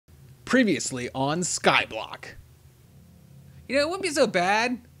Previously on SkyBlock. You know, it wouldn't be so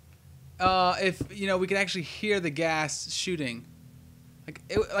bad if, you know, we could actually hear the ghast shooting.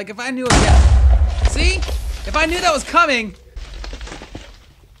 Like if I knew see? If I knew that was coming.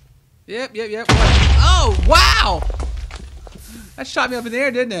 Yep. Oh, wow! That shot me up in the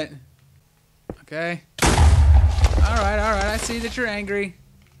air, didn't it? Okay. Alright. I see that you're angry.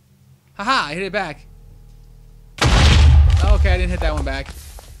 Haha, I hit it back. Okay, I didn't hit that one back.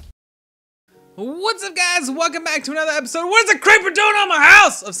 What's up, guys? Welcome back to another episode. What is a creeper doing on my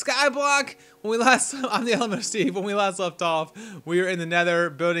house of SkyBlock? I'm the Element of Steve. When we last left off, we were in the nether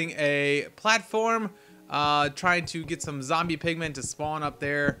building a platform, trying to get some zombie pigmen to spawn up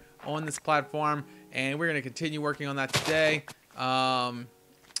there on this platform, and we're gonna continue working on that today.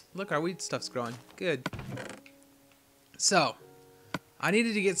 Look, our wheat stuff's growing. Good. So, I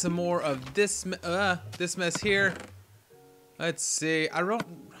needed to get some more of this mess here. Let's see.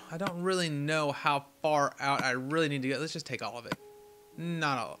 I don't really know how far out I really need to get. Let's just take all of it.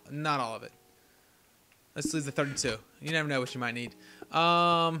 Not all of it. Let's lose the 32. You never know what you might need.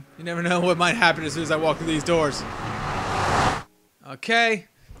 You never know what might happen as soon as I walk through these doors. Okay.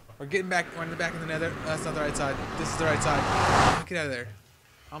 We're getting back. We're back in the nether. That's not the right side. This is the right side. Get out of there.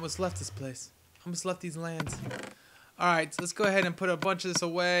 Almost left this place. Almost left these lands. Alright, so let's go ahead and put a bunch of this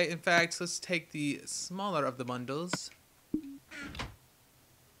away. In fact, let's take the smaller of the bundles.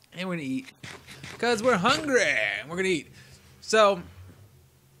 And we're gonna eat. Because we're hungry. We're gonna eat. So,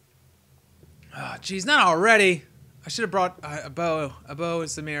 oh, geez, not already. I should have brought a bow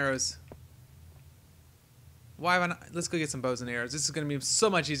and some arrows. Why have I not? Let's go get some bows and arrows. This is gonna be so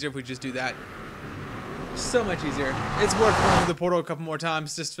much easier if we just do that. So much easier. It's worth going through the portal a couple more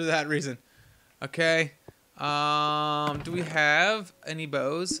times just for that reason. Okay. Do we have any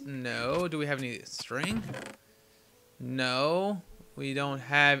bows? No. Do we have any string? No. We don't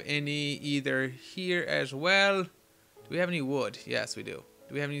have any either here as well. Do we have any wood? Yes, we do.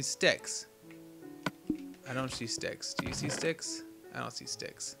 Do we have any sticks? I don't see sticks. Do you see sticks? I don't see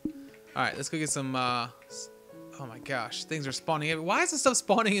sticks. Alright, let's go get some, oh my gosh. Things are spawning. Why is this stuff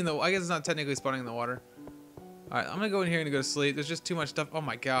spawning in the... I guess it's not technically spawning in the water. Alright, I'm gonna go in here and go to sleep. There's just too much stuff. Oh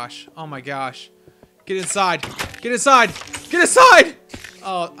my gosh. Oh my gosh. Get inside. Get inside. Get inside!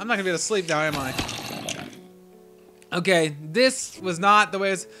 Oh, I'm not gonna be able to sleep now, am I? Okay, this was not the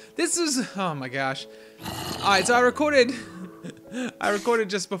way it's... This is... Oh my gosh. Alright, so I recorded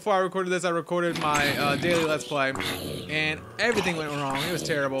just before I recorded this, I recorded my daily Let's Play. And everything went wrong. It was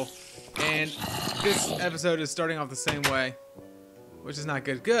terrible. And this episode is starting off the same way. Which is not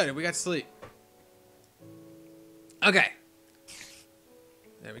good. Good, we got sleep. Okay.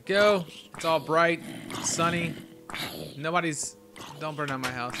 There we go. It's all bright, sunny. Nobody's... Don't burn down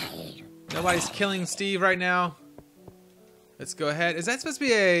my house. Nobody's killing Steve right now. Let's go ahead. Is that supposed to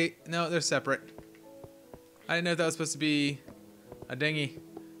be a... No, they're separate. I didn't know if that was supposed to be a dinghy.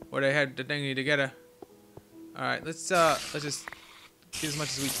 Where they had the dinghy together. Alright, let's just get as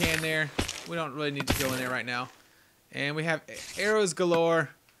much as we can there. We don't really need to go in there right now. And we have arrows galore.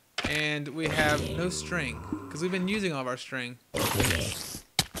 And we have no string. Because we've been using all of our string.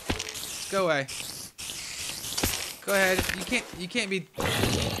 Go away. Go ahead. You can't be...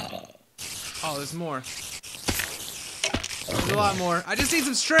 Oh, there's more. There's a lot more. I just need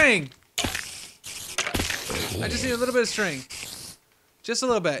some string. I just need a little bit of string. Just a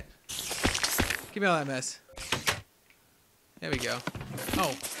little bit. Give me all that mess. There we go.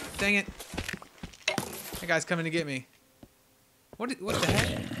 Oh, dang it. That guy's coming to get me. What the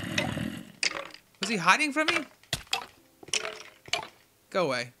heck? Was he hiding from me? Go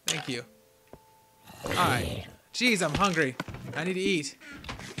away. Thank you. Alright. Jeez, I'm hungry. I need to eat.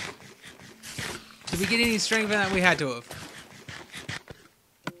 Did we get any string from that? We had to have.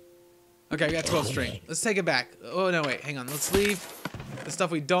 Okay, we got 12 string. Let's take it back. Oh, no, wait. Hang on. Let's leave the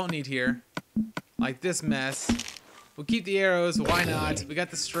stuff we don't need here. Like this mess. We'll keep the arrows. Why not? We got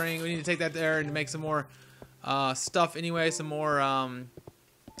the string. We need to take that there and make some more stuff anyway. Some more... Oh,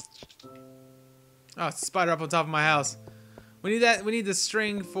 it's a spider up on top of my house. We need that. We need the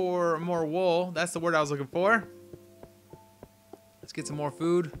string for more wool. That's the word I was looking for. Let's get some more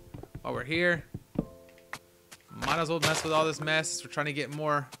food while we're here. Might as well mess with all this mess. We're trying to get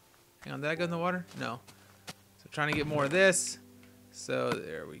more... Hang on, did I go in the water? No. So trying to get more of this. So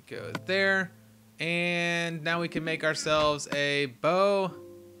there we go there. And now we can make ourselves a bow.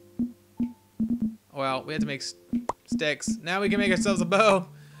 Well, we had to make sticks. Now we can make ourselves a bow.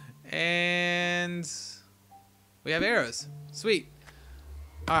 And we have arrows. Sweet.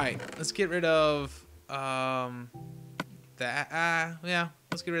 Alright, let's get rid of that. Yeah,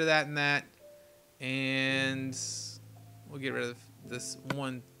 let's get rid of that and that. And we'll get rid of this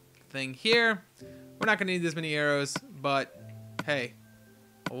one thing here. We're not gonna need this many arrows, but hey,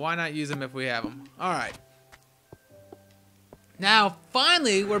 why not use them if we have them? All right. Now,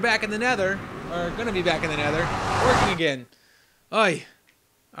 finally, we're back in the nether, or gonna be back in the nether, working again. Oi.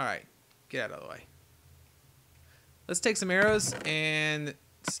 All right, get out of the way. Let's take some arrows and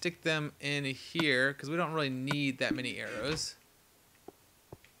stick them in here, because we don't really need that many arrows.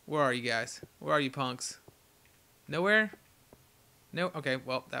 Where are you guys? Where are you punks? Nowhere? No? Okay,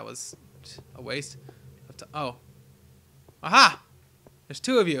 well, that was a waste. Oh. Aha! There's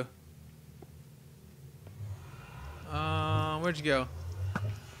two of you. Where'd you go?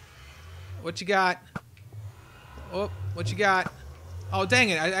 What you got? Oh, what you got? Oh, dang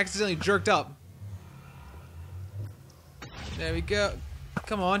it. I accidentally jerked up. There we go.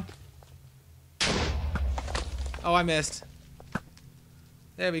 Come on. Oh, I missed.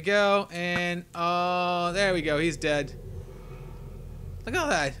 There we go. And, there we go. He's dead. Look at all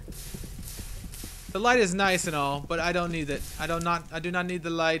that. The light is nice and all, but I don't need it. I do not need the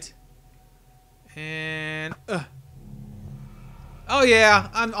light. And, oh yeah,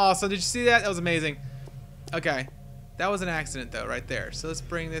 I'm awesome. Did you see that? That was amazing. Okay. That was an accident though, right there. So let's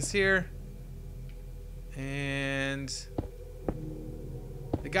bring this here. And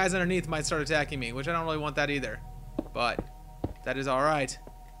the guys underneath might start attacking me, which I don't really want that either. But that is alright.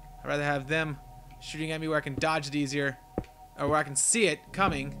 I'd rather have them shooting at me where I can dodge it easier, or where I can see it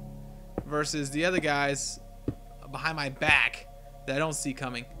coming, versus the other guys behind my back that I don't see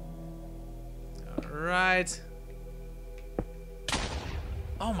coming. Alright.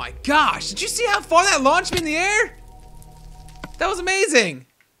 Oh my gosh, did you see how far that launched me in the air? That was amazing.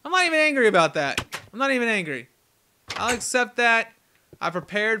 I'm not even angry about that. I'm not even angry. I'll accept that. I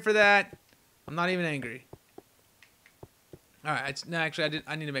prepared for that. I'm not even angry. Alright, no, actually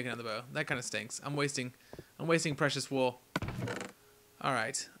I need to make another bow. That kind of stinks. I'm wasting precious wool.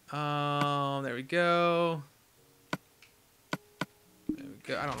 Alright. There we go. There we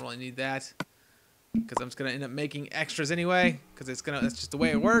go. I don't really need that, because I'm just gonna end up making extras anyway, because that's just the way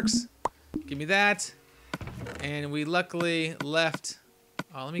it works. Give me that. And we luckily left.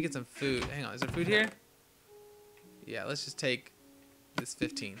 Oh, let me get some food. Hang on, is there food here? Yeah, let's just take this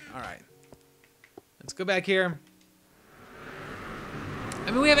 15. Alright. Let's go back here.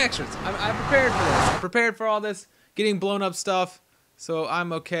 I mean, we have extras. I prepared for this. I prepared for all this getting blown up stuff, so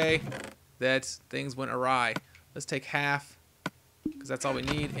I'm okay that things went awry. Let's take half, because that's all we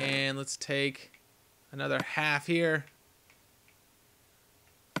need, and let's take another half here.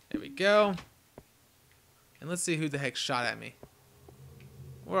 There we go. And let's see who the heck shot at me.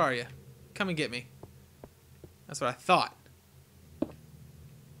 Where are you? Come and get me. That's what I thought.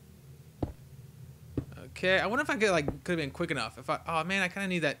 Okay, I wonder if I could have been quick enough. Oh man, I kind of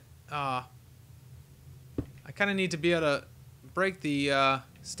need that. I kind of need to be able to break the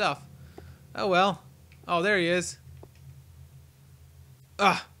stuff. Oh well. Oh, there he is.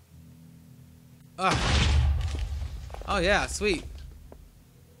 Oh yeah, sweet.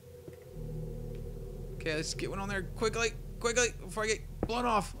 Okay, let's get one on there quickly, before I get blown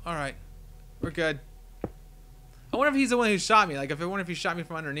off. All right, we're good. I wonder if he's the one who shot me. I wonder if he shot me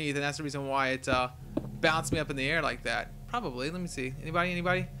from underneath, and that's the reason why it bounced me up in the air like that. Probably. Let me see.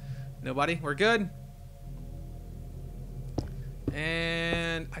 Anybody? Nobody? We're good.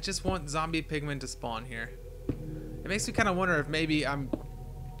 And I just want zombie pigmen to spawn here. It makes me kind of wonder if maybe I'm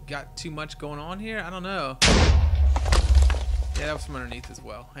got too much going on here. I don't know. Yeah, that was from underneath as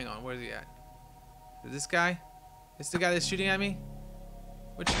well. Hang on, where's he at? Is this guy? It's the guy that's shooting at me?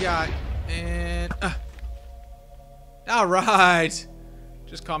 What you got? And alright.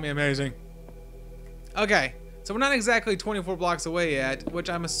 Just call me amazing. Okay, so we're not exactly 24 blocks away yet, which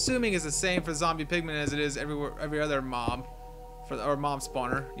I'm assuming is the same for zombie pigmen as it is every other mob, or mob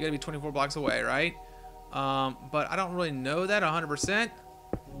spawner. You gotta be 24 blocks away, right? But I don't really know that 100%.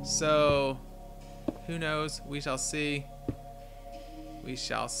 So who knows? We shall see. We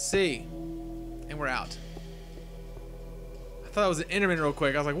shall see. And we're out. I thought it was an Enderman real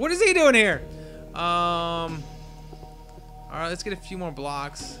quick. I was like, what is he doing here? Alright, let's get a few more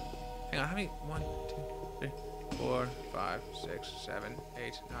blocks. Hang on, how many? 1, 2, 3, 4, 5, 6, 7,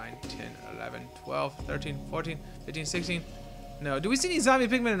 8, 9, 10, 11, 12, 13, 14, 15, 16. No, do we see any zombie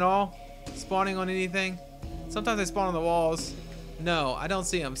pigmen at all spawning on anything? Sometimes they spawn on the walls. No, I don't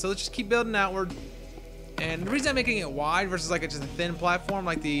see them. So let's just keep building outward. And the reason I'm making it wide versus just a thin platform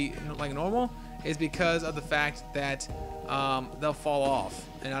like normal is because of the fact that they'll fall off,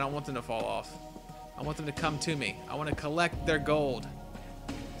 and I don't want them to fall off. I want them to come to me. I want to collect their gold.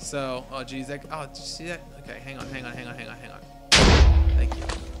 So, oh geez, did you see that? Okay, hang on. Thank you.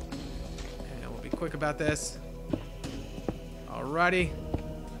 Okay, we'll be quick about this. Alrighty.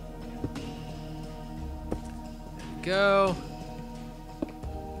 go.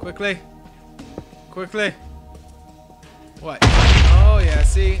 Quickly. Quickly. What? Oh, yeah,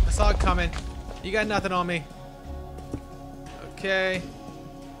 see? I saw it coming. You got nothing on me. Okay.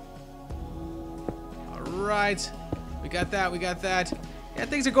 Alright. We got that, we got that. Yeah,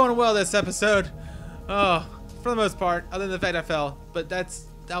 things are going well this episode. Oh, for the most part, other than the fact I fell. But that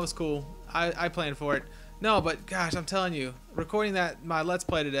was cool. I planned for it. No, but gosh, I'm telling you, recording my Let's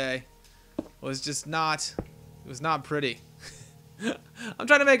Play today was just not, it was not pretty. I'm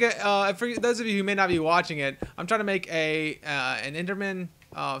trying to make a, for those of you who may not be watching it, I'm trying to make an Enderman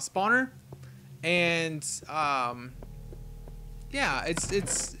spawner, and yeah,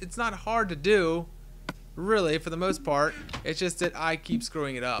 it's not hard to do, really, for the most part. It's just that I keep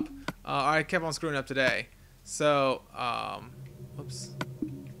screwing it up. I kept on screwing up today. So, whoops.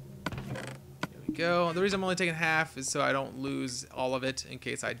 There we go. The reason I'm only taking half is so I don't lose all of it in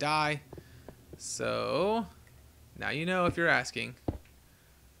case I die. So, now you know if you're asking.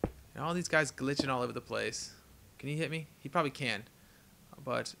 And all these guys glitching all over the place. Can he hit me? He probably can.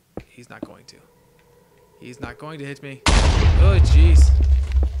 But he's not going to. He's not going to hit me. Oh, jeez.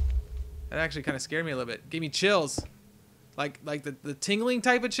 That actually kind of scared me a little bit. Gave me chills. Like the tingling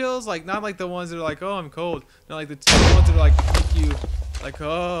type of chills. Like, not like the ones that are like, oh, I'm cold. No, like the ones that are like, make you, like,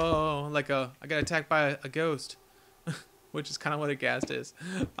 oh, like I got attacked by a ghost. Which is kind of what a ghast is.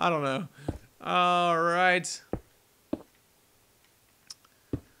 I don't know. Alright.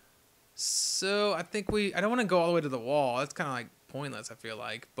 So, I think I don't want to go all the way to the wall. That's kind of like pointless, I feel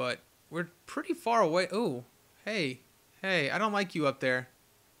like. But we're pretty far away. Oh, hey. Hey, I don't like you up there.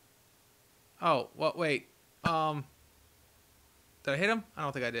 Oh, what? Wait. Did I hit him? I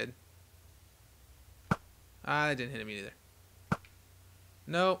don't think I did. I didn't hit him either.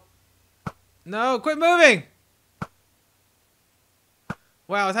 No. No, quit moving!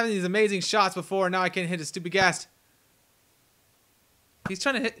 Wow, I was having these amazing shots before, and now I can't hit a stupid ghast. He's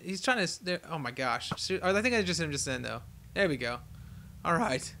trying to hit. He's trying to. Oh my gosh. I think I just hit him just then, though. There we go. All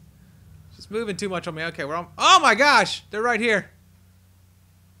right. Just moving too much on me. Okay, we're on. Oh my gosh! They're right here.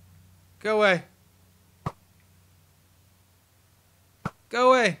 Go away. Go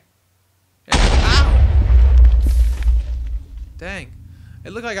away. Ow! Dang.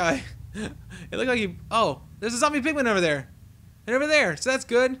 It looked like it looked like you. Oh, there's a zombie pigman over there. And over there, so that's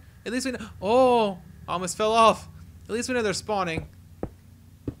good. At least we know. Oh, almost fell off. At least we know they're spawning.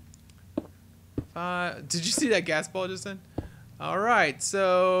 Did you see that gas ball just then? All right,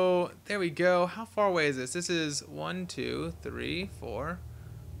 so there we go. How far away is this? This is 1, 2, 3, 4,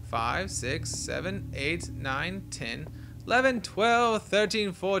 5, 6, 7, 8, 9, 10, 11, 12,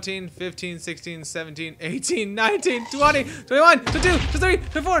 13, 14, 15, 16, 17, 18, 19, 20, 21, 22, 23,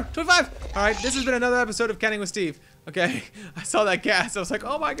 24, 25. All right, this has been another episode of Counting with Steve. Okay, I saw that gas. I was like,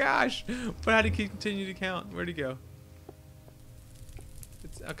 oh my gosh. But I had to continue to count. Where'd he go?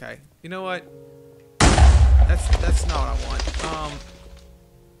 It's okay. You know what? That's not what I want.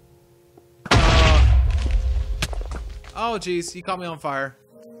 Oh jeez, he caught me on fire.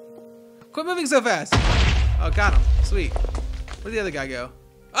 Quit moving so fast. Oh, got him. Sweet. Where'd the other guy go?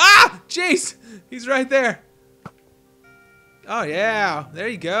 Ah! Jeez! He's right there. Oh yeah, there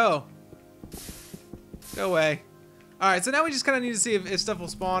you go. Go away. Alright, so now we just kind of need to see if stuff will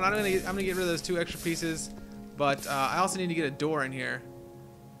spawn. I'm gonna get rid of those 2 extra pieces. But I also need to get a door in here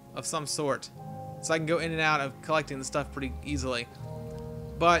of some sort. So I can go in and out of collecting the stuff pretty easily.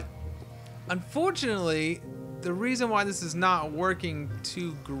 But unfortunately, the reason why this is not working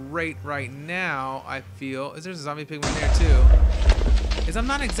too great right now, I feel, is there's a zombie pigman there too. Is I'm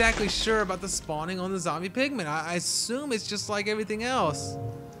not exactly sure about the spawning on the zombie pigman. I assume it's just like everything else.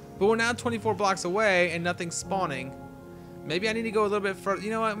 But we're now 24 blocks away and nothing's spawning. Maybe I need to go a little bit further. You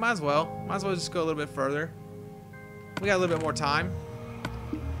know what? Might as well. Might as well just go a little bit further. We got a little bit more time.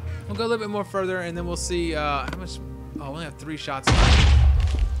 We'll go a little bit more further and then we'll see how much. Oh, we only have 3 shots left.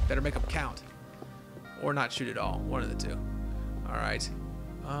 Better make them count. Or not shoot at all. One of the 2. Alright.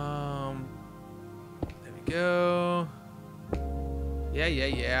 There we go.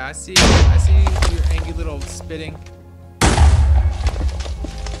 Yeah. I see your angry little spitting. There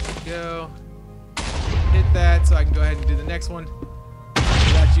we go. Hit that so I can go ahead and do the next one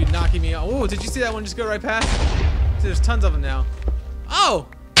without you knocking me out. Oh, did you see that one just go right past? See, there's tons of them now. Oh!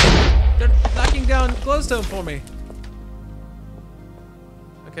 They're knocking down glowstone for me.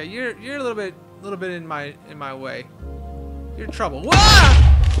 Okay, you're a little bit in my way. You're in trouble. Whoa!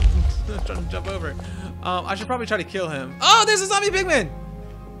 I'm trying to jump over. I should probably try to kill him. Oh, there's a zombie pigman!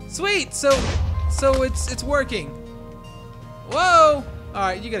 Sweet. So it's working. Whoa! All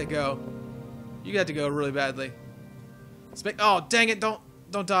right, you gotta go. You got to go really badly. Oh, dang it! Don't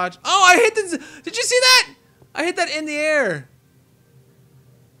dodge. Oh, I hit the. Did you see that? I hit that in the air.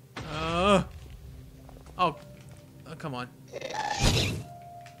 Oh, come on.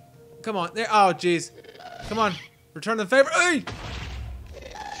 Come on. There. Oh, jeez. Come on. Return the favor. Hey!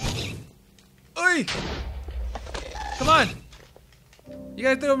 Hey! Come on. You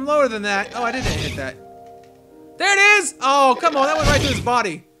gotta throw him lower than that. Oh, I didn't hit that. There it is! Oh, come on. That went right through his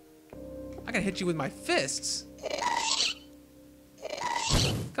body. I can hit you with my fists.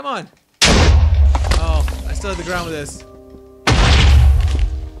 Come on. Oh, I still hit the ground with this.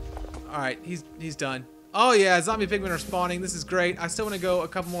 Alright, he's done. Oh yeah, zombie pigmen are spawning. This is great. I still want to go a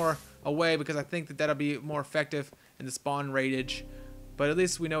couple more away because I think that that'll be more effective in the spawn rateage. But at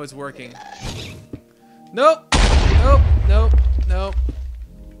least we know it's working. Nope. Nope. Nope. Nope.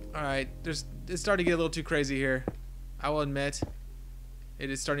 Alright, it's starting to get a little too crazy here. I will admit. It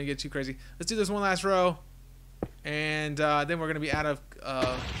is starting to get too crazy. Let's do this one last row. And then we're going to be out of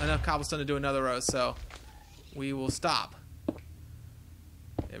enough cobblestone to do another row. So we will stop.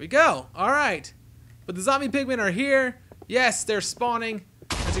 There we go. Alright. But the zombie pigmen are here. Yes, they're spawning.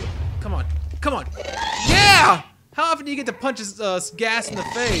 Come on. Come on. Yeah! How often do you get to punch ghast in the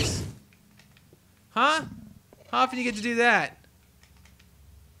face? Huh? How often do you get to do that?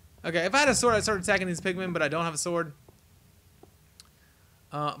 Okay, if I had a sword, I'd start attacking these pigmen, but I don't have a sword.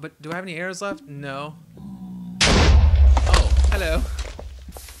 But do I have any arrows left? No. Oh, hello.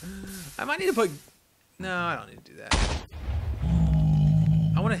 I might need to put... No, I don't need to do that.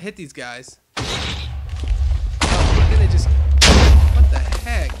 I want to hit these guys. Oh, why did they just... What the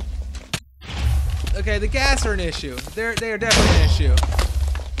heck? Okay, the ghast are an issue. They are definitely an issue.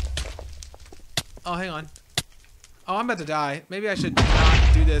 Oh, hang on. Oh, I'm about to die. Maybe I should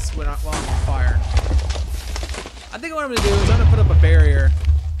not do this while I'm on fire. I think what I'm going to do is I'm going to put up a barrier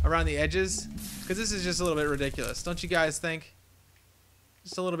around the edges. Because this is just a little bit ridiculous. Don't you guys think?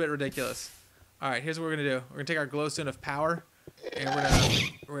 Just a little bit ridiculous. Alright, here's what we're going to do. We're going to take our glowstone of power. And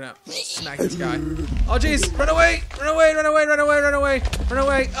we're gonna smack this guy. Oh jeez, run away! Run away, run away, run away, run away, run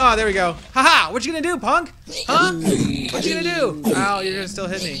away. Oh, there we go. Haha, what you gonna do, punk? Huh? What you gonna do? Ow, you're gonna still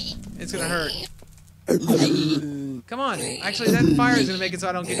hit me. It's gonna hurt. Come on. Actually, that fire is gonna make it so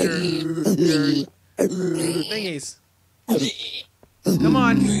I don't get your thingies. Come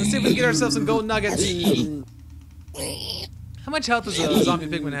on, let's see if we can get ourselves some gold nuggets. How much health does a zombie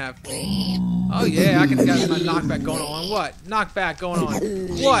pigman have? Oh yeah, I can get my knockback going on. What? Knockback going on.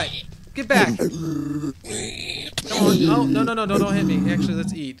 What? Get back. Come on. Oh, no, no, no, no, don't hit me. Actually,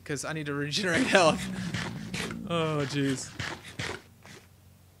 let's eat, because I need to regenerate health. Oh, jeez.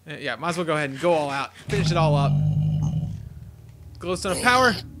 Yeah, might as well go ahead and go all out. Finish it all up. Glowstone of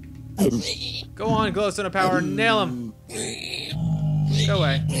power. Go on, glowstone of power. Nail him. Go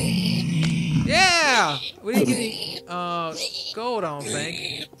away. Yeah! We didn't get any gold, I don't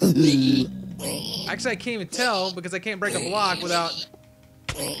think. Actually, I can't even tell because I can't break a block without...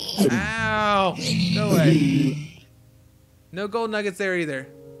 Ow! Go away. No gold nuggets there either.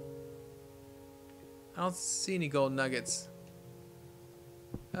 I don't see any gold nuggets.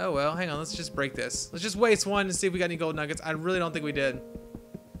 Oh well, hang on, let's just break this. Let's just waste one to see if we got any gold nuggets. I really don't think we did.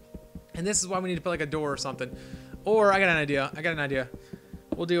 And this is why we need to put like a door or something. Or, I got an idea.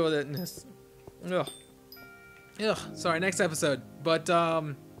 We'll deal with it in this. Ugh. Ugh. Sorry, next episode. But,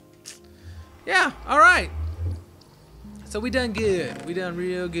 yeah, alright. So we done good. We done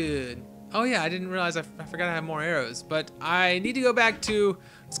real good. Oh yeah, I didn't realize I forgot I have more arrows. But I need to go back to...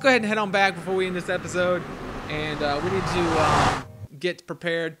 Let's go ahead and head on back before we end this episode. And we need to get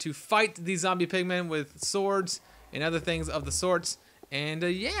prepared to fight these zombie pigmen with swords and other things of the sorts. And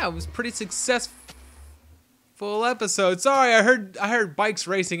yeah, it was pretty successful episode. Sorry, I heard bikes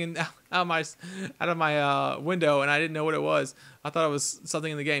racing out of my window, and I didn't know what it was. I thought it was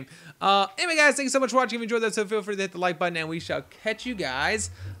something in the game. Anyway, guys, thank you so much for watching. If you enjoyed that, so feel free to hit the like button, and we shall catch you guys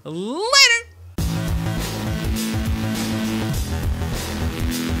later.